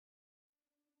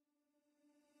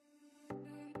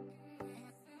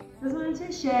Just wanted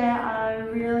to share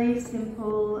a really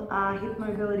simple hip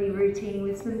mobility routine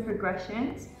with some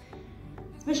progressions.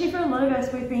 Especially for a lot of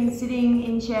us, we've been sitting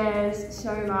in chairs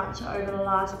so much over the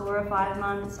last 4 or 5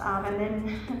 months, and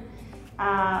then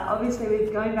obviously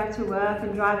with going back to work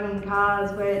and driving in cars,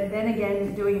 we're then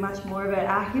again doing much more of it.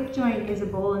 Our hip joint is a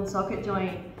ball and socket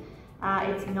joint.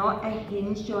 It's not a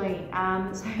hinge joint.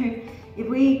 So if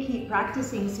we keep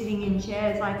practicing sitting in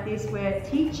chairs like this, we're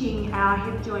teaching our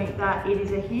hip joint that it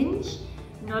is a hinge,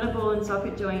 not a ball and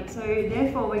socket joint. So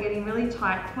therefore we're getting really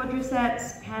tight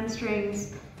quadriceps,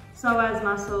 hamstrings, psoas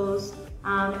muscles,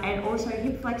 and also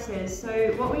hip flexors.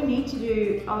 So what we need to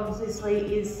do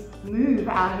obviously is move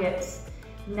our hips.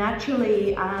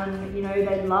 Naturally, you know,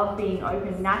 they love being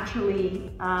open.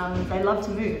 Naturally, they love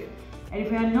to move. And if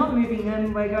we are not moving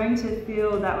them, we're going to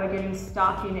feel that we're getting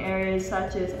stuck in areas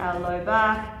such as our low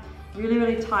back, really,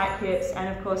 really tight hips, and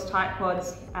of course tight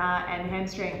quads and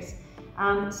hamstrings.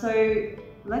 So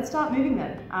let's start moving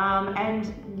them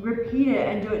and repeat it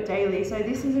and do it daily. So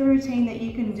this is a routine that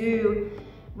you can do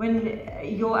when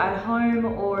you're at home,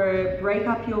 or break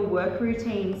up your work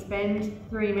routine. Spend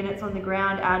 3 minutes on the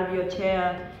ground out of your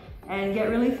chair and get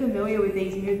really familiar with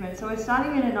these movements. So we're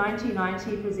starting in a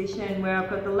 90-90 position where I've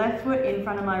got the left foot in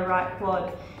front of my right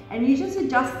quad. And you just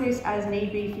adjust this as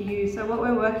need be for you. So what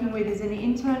we're working with is an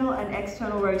internal and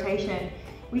external rotation.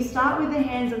 We start with the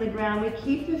hands on the ground. We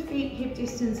keep the feet hip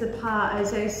distance apart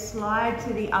as they slide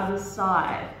to the other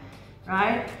side,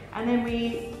 right? And then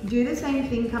we do the same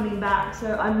thing coming back.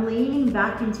 So I'm leaning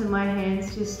back into my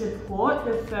hands to support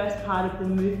the first part of the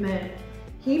movement.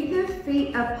 Keep the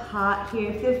feet apart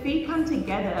here. If the feet come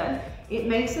together, it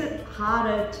makes it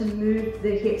harder to move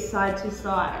the hips side to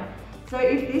side. So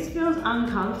if this feels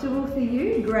uncomfortable for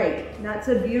you, great. That's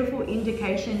a beautiful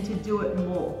indication to do it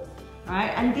more, right?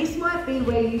 And this might be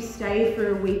where you stay for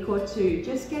a week or two,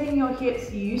 just getting your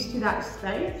hips used to that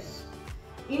space.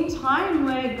 In time,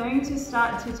 we're going to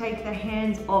start to take the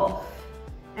hands off,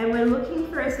 and we're looking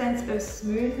for a sense of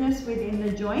smoothness within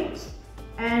the joint,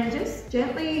 and just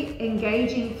gently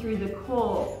engaging through the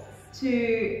core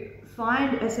to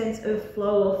find a sense of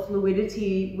flow or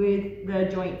fluidity with the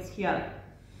joints here.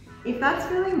 If that's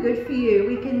feeling good for you,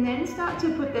 we can then start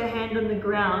to put the hand on the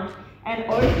ground and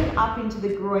open up into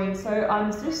the groin. So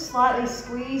I'm just slightly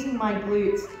squeezing my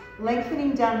glutes,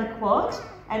 lengthening down the quad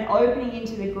and opening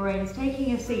into the groins,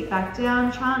 taking a seat back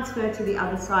down, transfer to the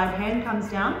other side, hand comes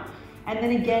down, and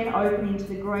then again opening to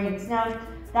the groins. Now,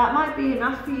 that might be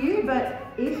enough for you, but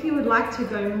if you would like to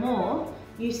go more,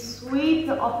 you sweep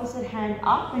the opposite hand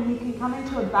up and you can come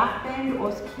into a back bend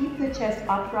or keep the chest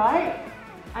upright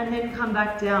and then come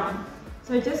back down.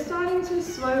 So just starting to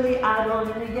slowly add on,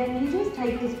 and again, you just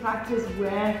take this practice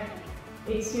where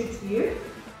it suits you.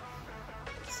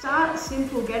 Start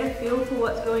simple, get a feel for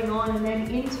what's going on, and then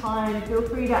in time, feel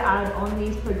free to add on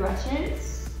these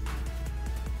progressions.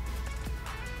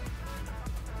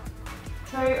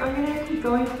 So I'm going to keep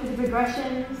going through the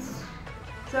progressions.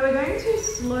 So we're going to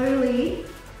slowly,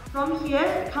 from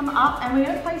here, come up, and we're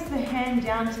going to place the hand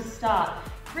down to start.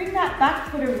 Bring that back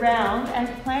foot around and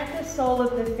plant the sole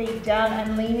of the feet down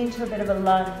and lean into a bit of a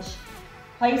lunge.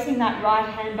 Placing that right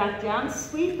hand back down,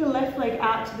 sweep the left leg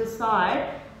out to the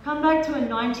side, come back to a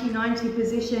 90-90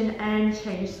 position and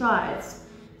change sides.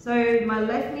 So my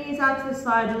left knee is out to the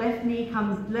side,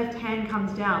 left hand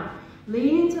comes down.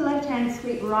 Lean into left hand,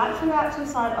 sweep right foot out to the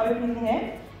side, opening the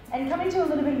hip, and come into a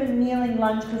little bit of a kneeling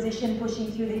lunge position,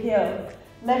 pushing through the heel.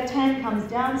 Left hand comes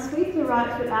down, sweep the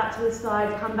right foot out to the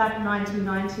side, come back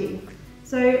 90-90.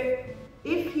 So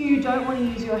if you don't want to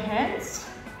use your hands,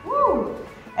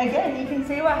 again, you can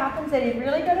see what happens there. You've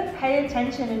really got to pay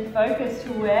attention and focus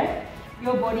to where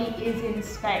your body is in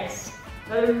space.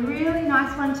 Got a really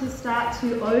nice one to start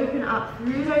to open up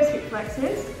through those hip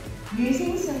flexors,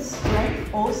 using some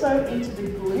strength also into the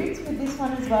glutes with this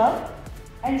one as well,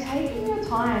 and taking your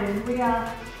time. We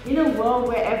are in a world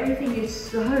where everything is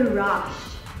so rushed.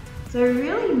 So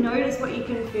really notice what you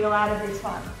can feel out of this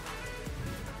one.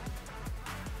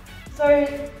 So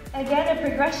again, a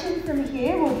progression from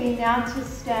here will be now to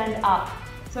stand up.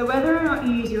 So whether or not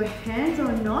you use your hands or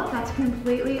not, that's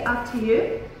completely up to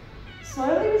you.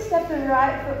 Slowly we step the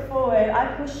right foot forward.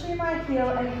 I push through my heel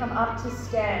and come up to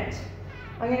stand.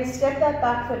 I'm going to step that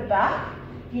back foot back.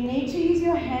 If you need to use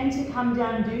your hand to come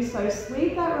down, do so.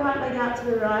 Sweep that right leg out to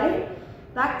the right,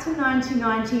 back to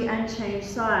 90-90 and change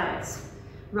sides.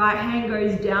 Right hand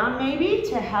goes down maybe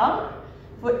to help.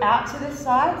 Foot out to the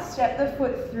side, step the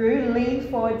foot through, lean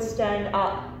forward, stand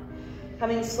up.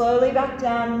 Coming slowly back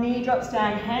down, knee drops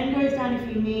down, hand goes down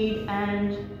if you need,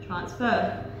 and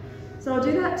transfer. So I'll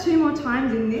do that 2 more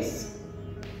times in this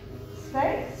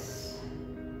space.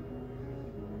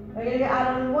 We're going to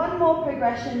add on one more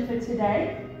progression for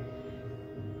today.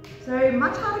 So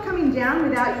much harder coming down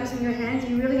without using your hands.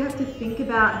 You really have to think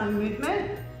about the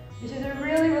movement, which is a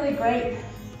really, really great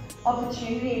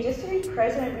opportunity just to be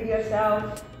present with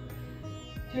yourself,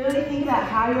 to really think about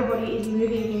how your body is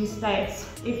moving in space.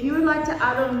 If you would like to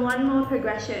add on one more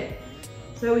progression,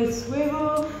 so we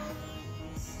swivel,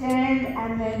 stand,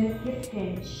 and then hip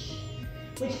hinge,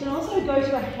 which can also go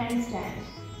to a handstand.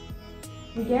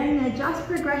 Again, they're just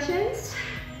progressions.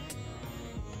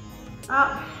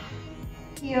 Up,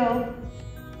 heel,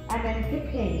 and then hip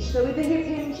hinge. So with the hip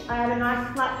hinge, I have a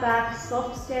nice flat back,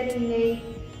 soft standing knee,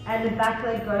 and the back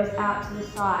leg goes out to the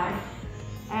side.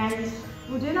 And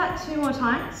we'll do that 2 more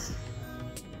times.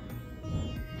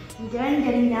 Again,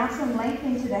 getting now some length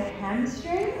into the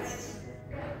hamstrings.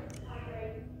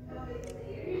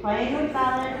 Playing with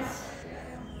balance,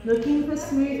 looking for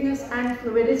smoothness and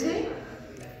fluidity.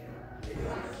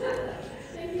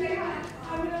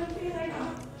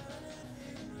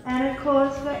 And of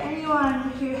course, for anyone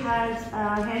who has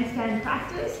a handstand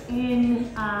practice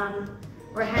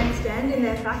or a handstand in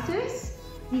their practice,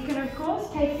 you can of course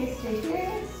take this to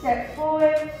here, step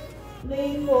forward,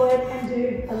 lean forward and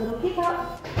do a little kick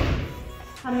up,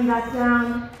 coming back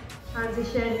down,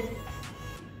 transition.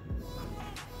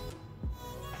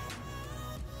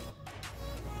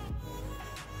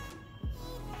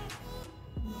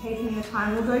 Taking your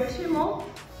time, we'll go 2 more.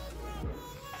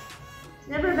 It's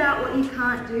never about what you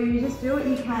can't do, you just do what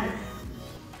you can.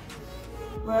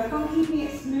 Work on keeping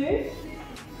it smooth.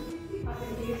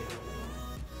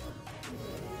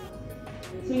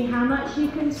 See how much you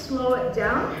can slow it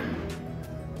down.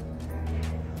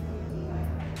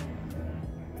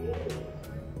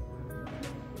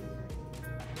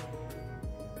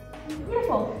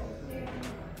 Beautiful.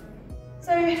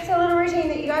 So it's a little routine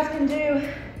that you guys can do.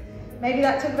 Maybe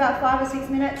that took about 5 or 6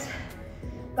 minutes,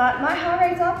 but my heart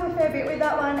rate's up a fair bit with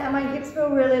that one and my hips feel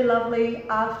really lovely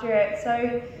after it.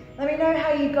 So let me know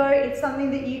how you go. It's something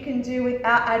that you can do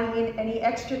without adding in any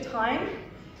extra time.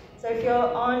 So if you're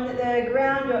on the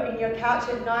ground or in your couch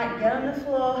at night, get on the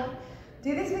floor.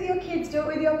 Do this with your kids, do it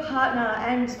with your partner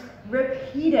and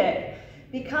repeat it.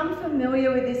 Become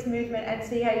familiar with this movement and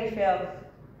see how you feel.